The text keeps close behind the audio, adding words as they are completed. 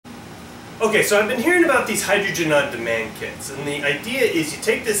Okay, so I've been hearing about these hydrogen on demand kits, and the idea is you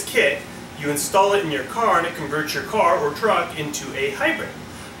take this kit, you install it in your car, and it converts your car or truck into a hybrid.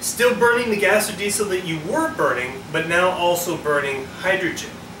 Still burning the gas or diesel that you were burning, but now also burning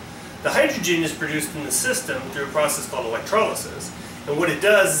hydrogen. The hydrogen is produced in the system through a process called electrolysis, and what it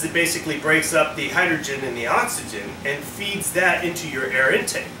does is it basically breaks up the hydrogen and the oxygen and feeds that into your air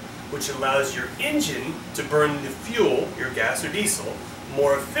intake, which allows your engine to burn the fuel, your gas or diesel,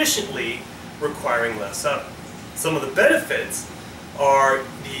 more efficiently, requiring less of it. Some of the benefits are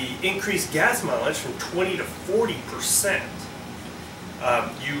the increased gas mileage from 20 to 40%.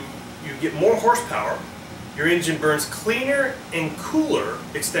 You get more horsepower, your engine burns cleaner and cooler,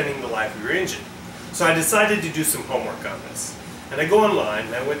 extending the life of your engine. So I decided to do some homework on this. And I go online,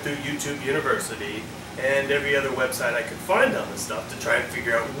 and I went through YouTube University and every other website I could find on this stuff to try and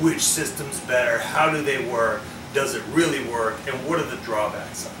figure out which system's better, how do they work, does it really work, and what are the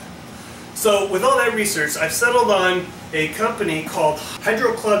drawbacks of it. So with all that research, I've settled on a company called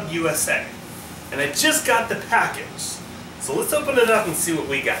HydroClubUSA, and I just got the package. So let's open it up and see what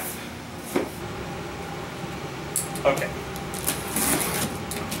we got. Okay.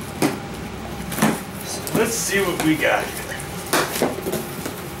 So let's see what we got here.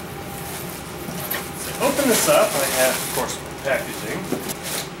 So open this up. I have, of course, my packaging.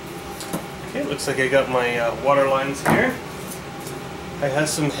 Okay, looks like I got my water lines here. I have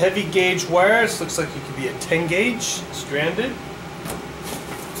some heavy gauge wires. Looks like it could be a 10 gauge stranded.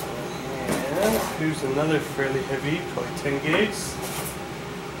 And here's another fairly heavy, probably 10 gauge.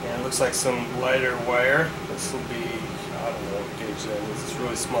 And it looks like some lighter wire. This will be, I don't know what gauge that is. It's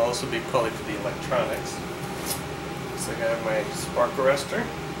really small. This will be probably for the electronics. Looks like I have my spark arrestor,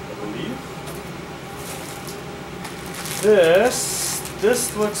 I believe.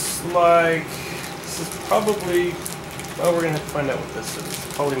 This looks like, this is probably, well, we're going to have to find out what this is.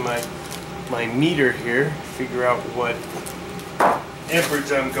 It's probably my meter here, figure out what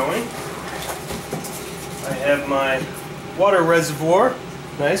amperage I'm going. I have my water reservoir,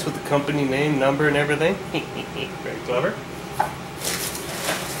 nice, with the company name, number, and everything. Very clever.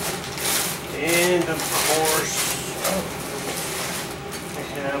 And of course, I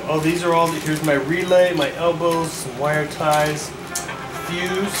have, oh, these are all, here's my relay, my elbows, some wire ties,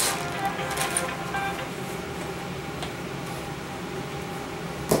 fuse.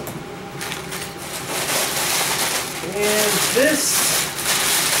 And this,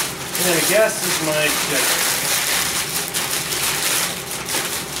 I'm going to guess, is my generator.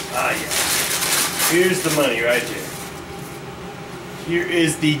 Ah, yeah. Here's the money right here. Here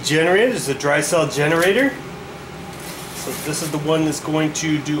is the generator. It's a dry cell generator. So this is the one that's going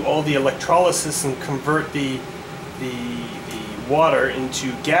to do all the electrolysis and convert the water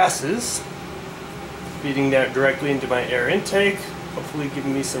into gases, feeding that directly into my air intake, hopefully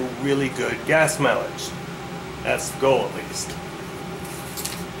giving me some really good gas mileage. That's the goal, at least.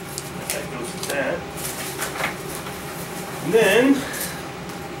 That goes with that.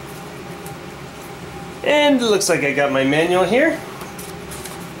 And it looks like I got my manual here.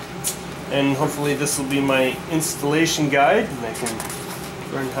 And hopefully this will be my installation guide, and I can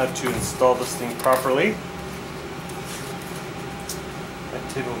learn how to install this thing properly. My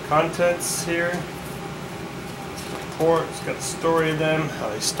table of contents here. Report, it's got the story of them, how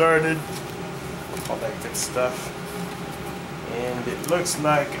they started, all that good stuff. And it looks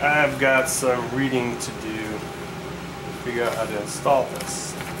like I've got some reading to do to figure out how to install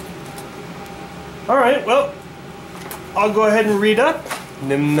this. Alright, well, I'll go ahead and read up, and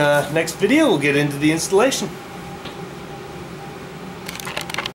then next video we'll get into the installation.